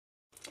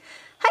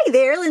Hi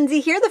there, Lindsay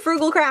here, the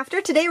Frugal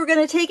Crafter. Today we're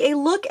going to take a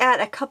look at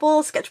a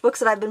couple sketchbooks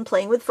that I've been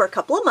playing with for a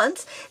couple of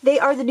months. They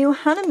are the new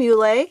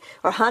Hahnemule,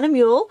 or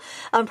Hahnemule,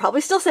 I'm probably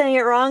still saying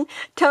it wrong,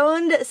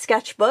 toned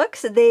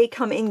sketchbooks. They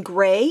come in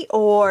gray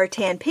or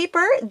tan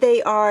paper.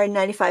 They are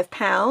 95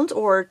 pounds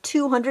or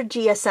 200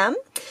 GSM.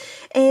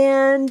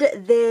 And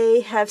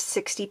they have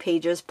 60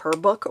 pages per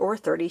book or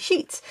 30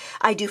 sheets.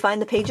 I do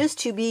find the pages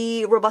to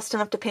be robust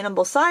enough to paint on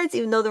both sides,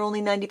 even though they're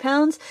only 90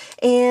 pounds.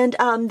 And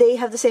they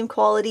have the same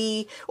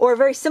quality, or a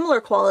very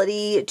similar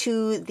quality,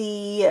 to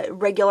the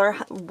regular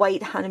white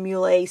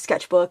Hahnemule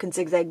sketchbook and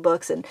zigzag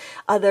books and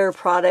other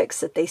products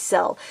that they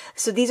sell.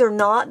 So these are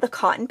not the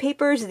cotton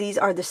papers, these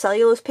are the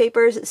cellulose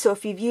papers. So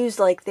if you've used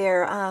like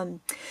their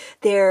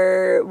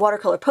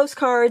watercolor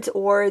postcards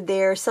or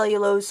their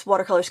cellulose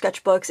watercolor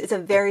sketchbooks, it's a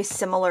very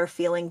similar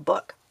feeling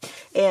book.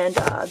 And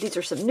these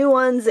are some new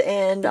ones,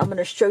 and I'm going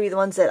to show you the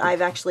ones that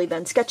I've actually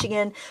been sketching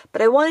in,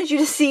 but I wanted you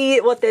to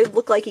see what they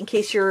look like in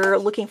case you're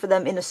looking for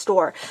them in a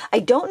store. I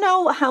don't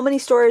know how many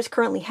stores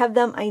currently have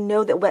them. I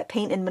know that Wet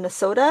Paint in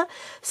Minnesota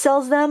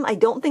sells them. I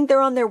don't think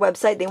they're on their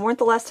website. They weren't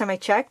the last time I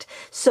checked,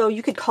 so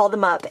you could call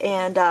them up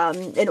and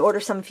order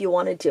some if you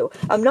wanted to.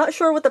 I'm not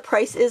sure what the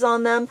price is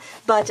on them,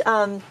 but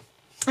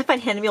I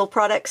find Hahnemule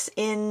products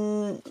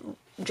in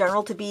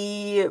general to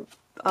be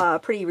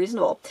pretty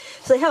reasonable.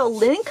 So they have a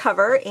linen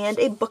cover and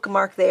a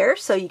bookmark there,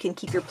 so you can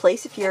keep your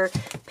place if you're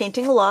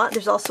painting a lot.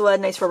 There's also a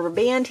nice rubber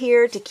band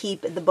here to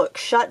keep the book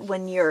shut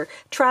when you're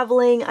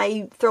traveling.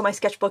 I throw my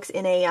sketchbooks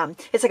in a,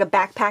 it's like a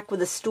backpack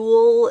with a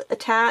stool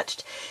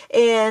attached,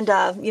 and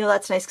you know,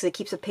 that's nice because it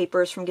keeps the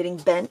papers from getting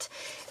bent.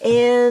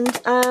 And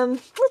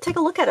let's take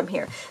a look at them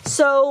here.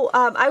 So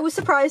I was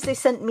surprised they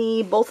sent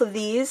me both of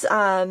these.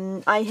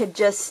 I had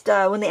just,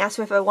 when they asked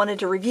me if I wanted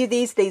to review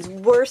these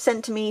were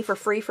sent to me for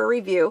free for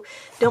review.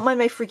 Don't mind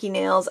my freaky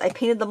nails. I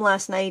painted them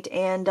last night,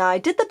 and I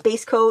did the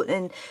base coat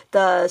and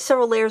the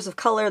several layers of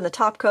color in the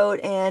top coat,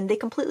 and they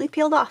completely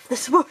peeled off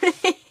this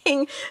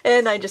morning,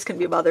 and I just couldn't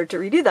be bothered to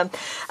redo them.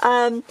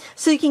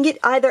 So you can get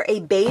either a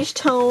beige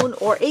tone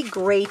or a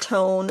gray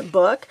tone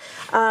book.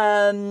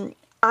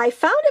 I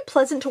found it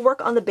pleasant to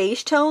work on the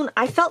beige tone.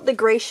 I felt the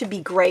gray should be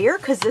grayer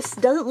because this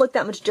doesn't look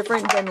that much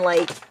different than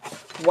like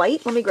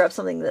white. Let me grab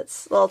something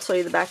that's, well, I'll show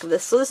you the back of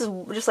this. So this is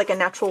just like a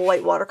natural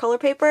white watercolor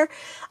paper.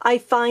 I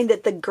find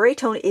that the gray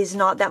tone is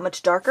not that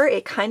much darker.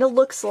 It kind of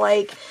looks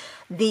like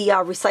the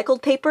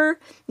recycled paper,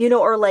 you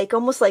know, or like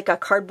almost like a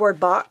cardboard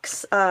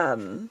box.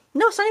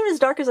 No, it's not even as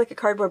dark as like a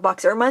cardboard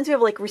box. It reminds me of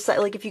like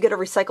like if you get a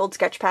recycled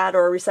sketch pad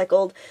or a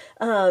recycled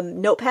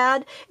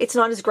notepad. It's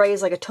not as gray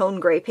as like a tone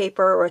gray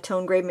paper or a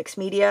tone gray mixed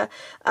media.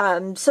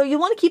 So you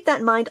want to keep that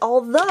in mind.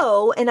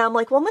 Although, and I'm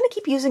like, well, I'm going to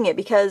keep using it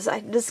because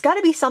there's got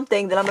to be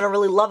something that I'm going to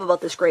really love about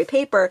this gray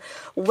paper.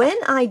 When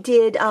I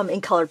did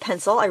in colored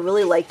pencil, I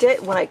really liked it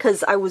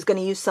because I was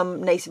going to use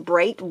some nice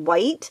bright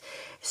white.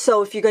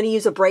 So if you're going to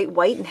use a bright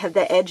white and have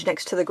that edge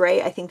next to the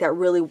gray, I think that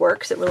really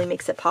works. It really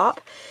makes it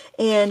pop.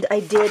 And I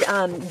did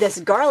this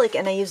garlic,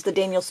 and I used the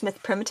Daniel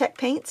Smith Primatech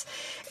paints,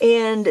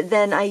 and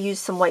then I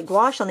used some white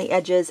gouache on the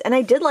edges, and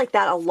I did like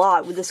that a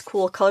lot with this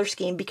cool color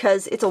scheme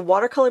because it's a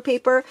watercolor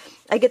paper.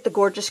 I get the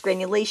gorgeous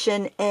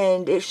granulation,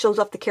 and it shows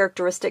off the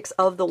characteristics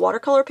of the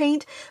watercolor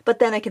paint, but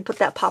then I can put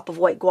that pop of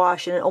white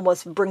gouache, and it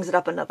almost brings it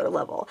up another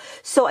level.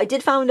 So I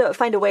did find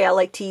a way I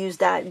like to use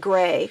that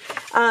gray.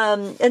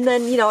 And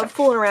then, you know, I'm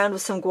fooling around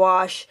with some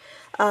gouache.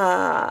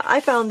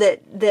 I found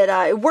that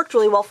it worked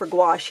really well for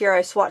gouache. Here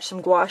I swatched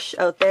some gouache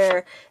out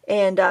there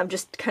and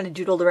just kind of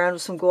doodled around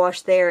with some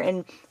gouache there,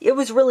 and it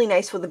was really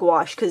nice with the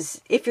gouache because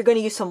if you're going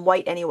to use some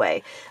white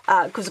anyway,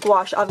 because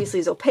gouache obviously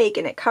is opaque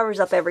and it covers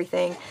up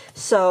everything,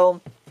 so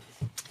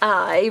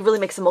it really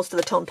makes the most of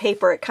the tone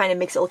paper. It kind of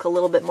makes it look a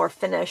little bit more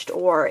finished,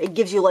 or it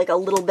gives you like a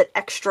little bit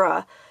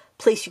extra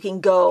place you can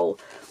go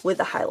with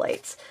the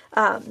highlights.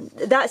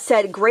 That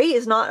said, gray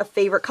is not a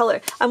favorite color.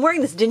 I'm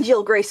wearing this dingy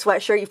old gray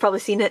sweatshirt. You've probably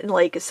seen it in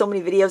like so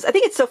many videos. I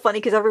think it's so funny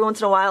because every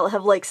once in a while I'll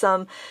have like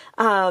some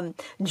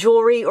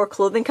jewelry or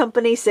clothing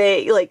company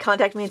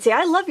contact me and say,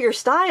 I love your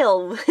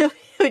style.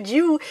 Would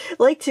you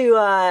like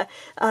to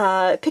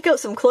pick out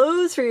some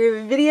clothes for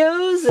your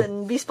videos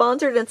and be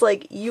sponsored? And it's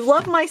like, you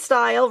love my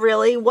style,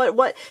 really?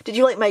 What did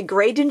you like, my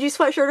gray dingy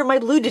sweatshirt or my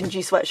blue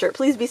dingy sweatshirt?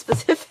 Please be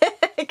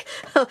specific.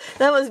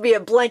 That must be a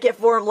blanket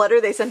form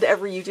letter they send to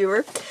every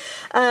YouTuber.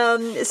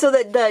 So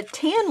the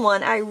tan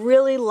one, I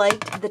really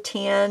liked the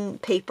tan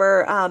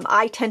paper.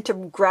 I tend to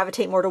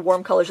gravitate more to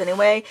warm colors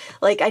anyway.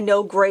 Like, I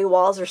know gray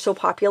walls are so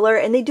popular,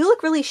 and they do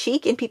look really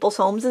chic in people's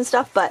homes and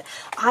stuff, but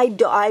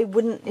I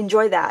wouldn't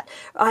enjoy that.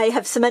 I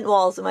have cement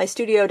walls in my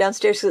studio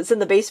downstairs because it's in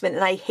the basement,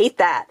 and I hate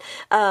that.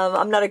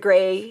 I'm not a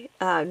gray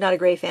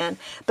fan,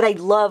 but I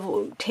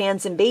love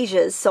tans and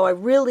beiges, so I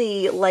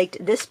really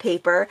liked this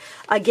paper.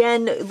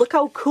 Again, look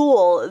how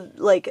cool,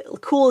 like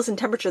cool as in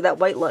temperature that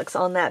white looks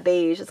on that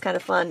beige. It's kind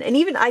of fun. And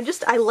even I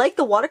like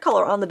the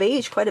watercolor on the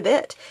beige quite a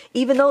bit,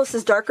 even though this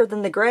is darker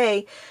than the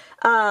gray.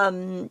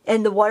 And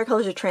the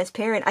watercolors are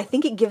transparent. I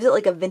think it gives it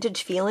like a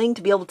vintage feeling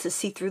to be able to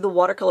see through the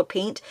watercolor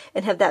paint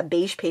and have that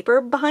beige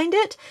paper behind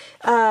it.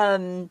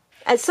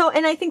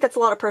 And I think that's a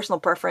lot of personal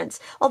preference,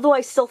 although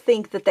I still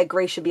think that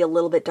gray should be a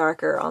little bit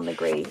darker on the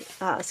gray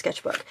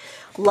sketchbook.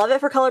 Love it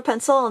for colored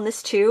pencil on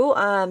this too.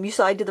 You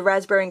saw I did the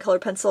raspberry and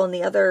colored pencil in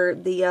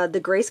the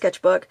gray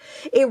sketchbook.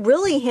 It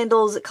really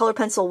handles colored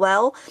pencil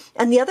well.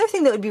 And the other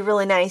thing that would be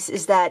really nice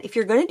is that if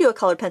you're going to do a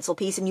colored pencil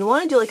piece and you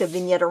want to do like a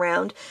vignette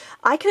around,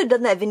 I could have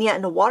done that vignette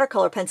in a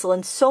watercolor pencil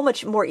and so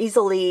much more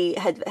easily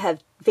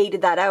have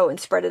faded that out and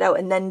spread it out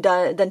and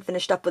then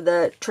finished up with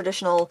a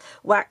traditional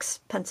wax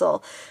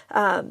pencil.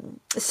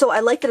 So I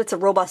like that it's a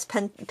robust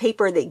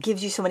paper that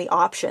gives you so many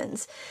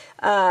options.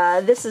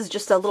 This is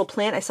just a little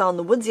plant I saw in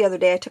the woods the other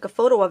day. I took a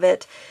photo of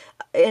it,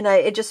 and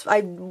I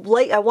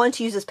wanted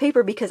to use this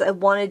paper because I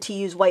wanted to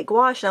use white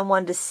gouache, and I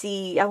wanted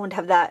to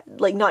have that,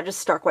 like, not just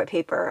stark white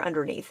paper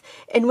underneath.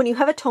 And when you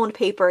have a toned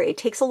paper, it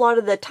takes a lot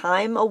of the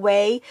time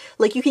away.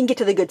 Like, you can get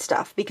to the good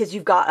stuff because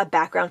you've got a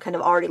background kind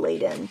of already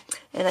laid in.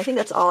 And I think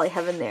that's all I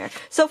have in there.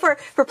 So for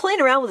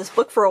playing around with this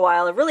book for a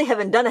while, I really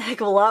haven't done a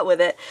heck of a lot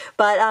with it,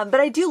 but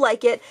I do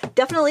like it.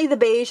 Definitely the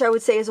beige, I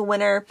would say, is a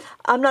winner.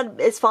 I'm not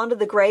as fond of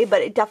the gray,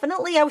 but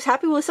I was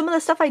happy with some of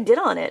the stuff I did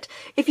on it.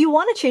 If you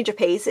want to change a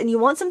pace and you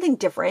want something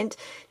different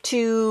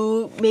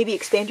to maybe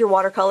expand your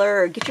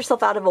watercolor or get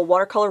yourself out of a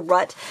watercolor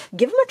rut,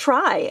 give them a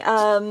try.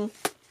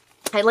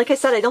 And like I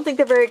said, I don't think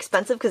they're very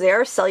expensive because they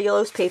are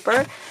cellulose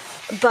paper,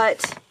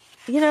 but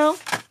you know,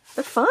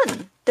 they're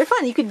fun. They're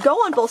fun. You could go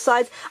on both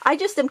sides. I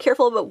just am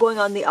careful about going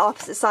on the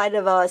opposite side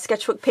of a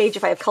sketchbook page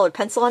if I have colored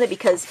pencil on it,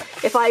 because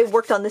if I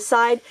worked on this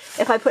side,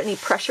 if I put any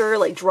pressure,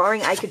 like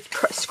drawing, I could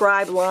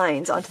scribe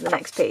lines onto the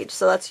next page.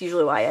 So that's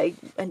usually why I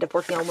end up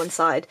working on one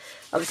side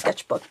of a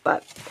sketchbook.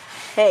 But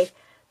hey,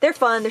 they're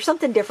fun. There's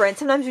something different.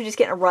 Sometimes we just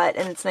get in a rut,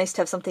 and it's nice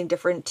to have something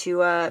different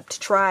to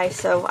try.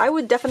 So I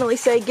would definitely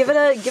say give it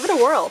a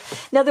whirl.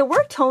 Now, there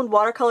were toned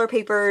watercolor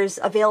papers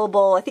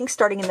available, I think,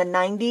 starting in the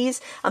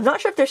 90s. I'm not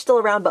sure if they're still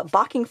around, but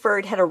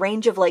Bockingford had a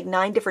range of like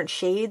 9 different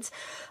shades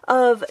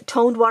of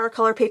toned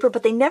watercolor paper,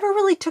 but they never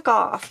really took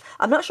off.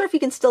 I'm not sure if you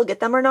can still get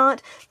them or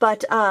not,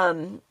 but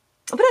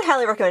I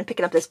highly recommend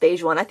picking up this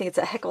beige one. I think it's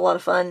a heck of a lot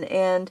of fun,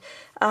 and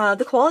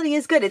the quality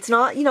is good. It's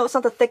not, it's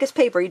not the thickest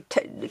paper.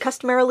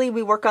 Customarily,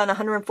 we work on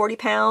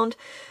 140-pound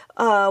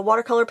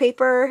watercolor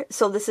paper,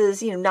 so this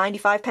is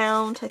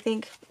 95-pound. I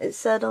think it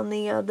said on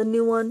the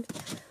new one.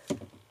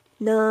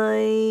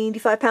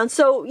 95 pounds.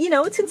 So,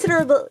 it's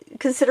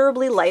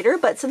considerably lighter,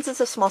 but since it's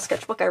a small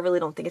sketchbook, I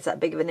really don't think it's that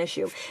big of an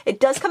issue. It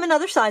does come in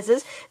other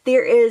sizes.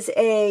 There is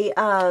a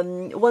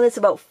one that's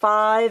about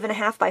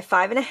 5.5 by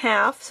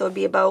 5.5, so it'd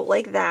be about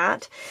like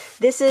that.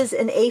 This is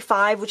an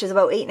A5, which is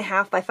about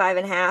 8.5 by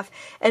 5.5,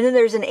 and then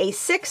there's an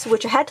A6,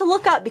 which I had to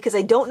look up because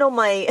I don't know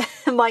my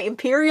my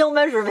imperial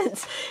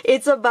measurements.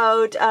 It's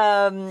about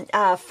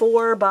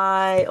 4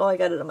 by, I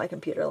got it on my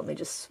computer. Let me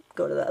just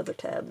go to the other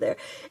tab there.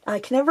 I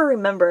can never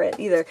remember it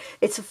either.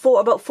 It's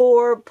about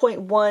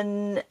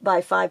 4.1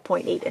 by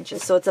 5.8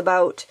 inches. So it's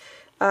about,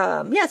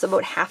 it's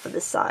about half of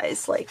the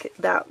size, like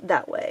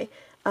that way.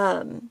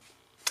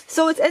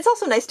 So it's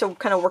also nice to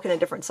kind of work in a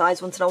different size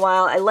once in a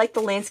while. I like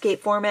the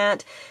landscape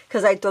format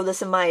because I throw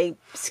this in my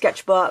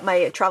sketchbook,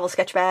 my travel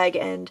sketch bag,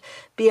 and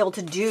be able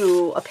to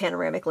do a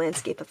panoramic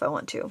landscape if I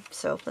want to.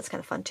 So that's kind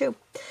of fun too.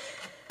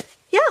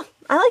 Yeah,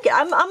 I like it.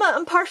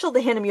 I'm partial to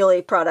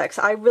Hahnemule products.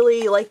 I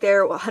really like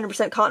their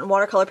 100% cotton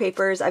watercolor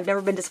papers. I've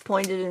never been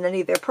disappointed in any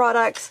of their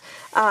products.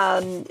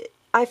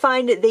 I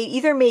find they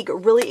either make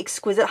really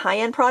exquisite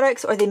high-end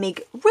products or they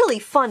make really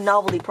fun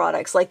novelty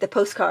products like the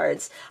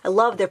postcards. I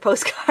love their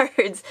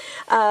postcards.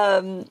 They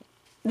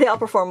all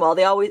perform well.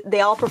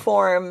 They all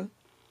perform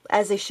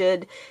as they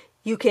should.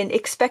 You can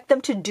expect them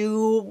to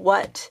do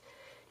what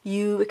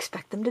you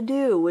expect them to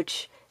do,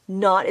 which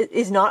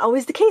is not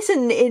always the case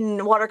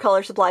in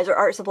watercolor supplies or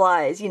art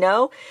supplies,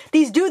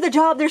 These do the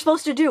job they're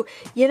supposed to do.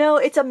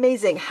 It's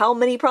amazing how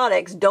many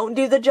products don't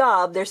do the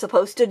job they're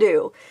supposed to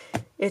do.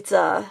 It's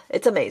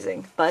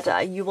amazing,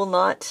 but you will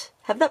not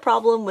have that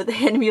problem with the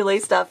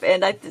Hahnemule stuff,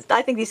 and I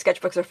think these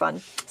sketchbooks are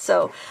fun.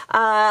 So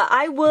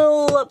I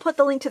will put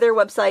the link to their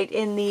website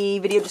in the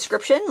video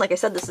description. Like I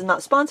said, this is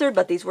not sponsored,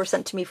 but these were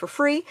sent to me for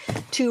free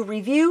to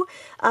review.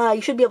 You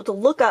should be able to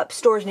look up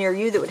stores near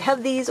you that would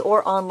have these,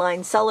 or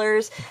online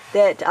sellers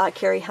that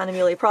carry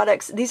Hahnemule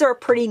products. These are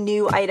pretty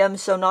new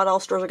items, so not all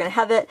stores are going to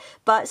have it,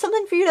 but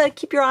something for you to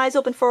keep your eyes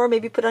open for,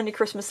 maybe put on your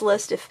Christmas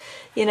list if,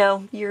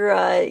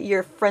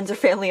 your friends or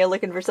family are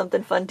looking for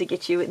something fun to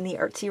get you in the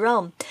artsy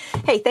realm.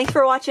 Hey, thanks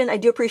for watching. I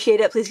do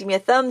appreciate it. Please give me a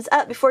thumbs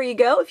up before you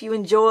go if you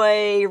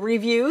enjoy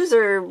reviews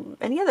or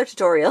any other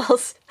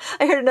tutorials.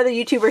 I heard another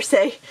YouTuber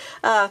say,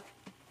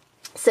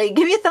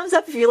 give me a thumbs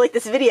up if you like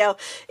this video.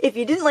 If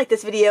you didn't like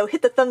this video,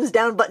 hit the thumbs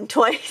down button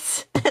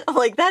twice. And I'm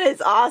like, that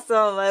is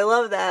awesome. I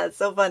love that. It's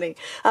so funny.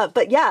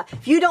 But yeah,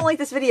 if you don't like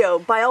this video,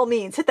 by all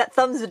means, hit that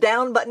thumbs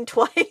down button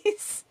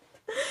twice.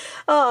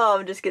 Oh,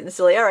 I'm just getting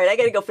silly. All right, I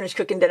gotta go finish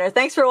cooking dinner.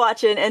 Thanks for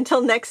watching.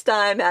 Until next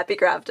time, happy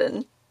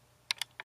crafting.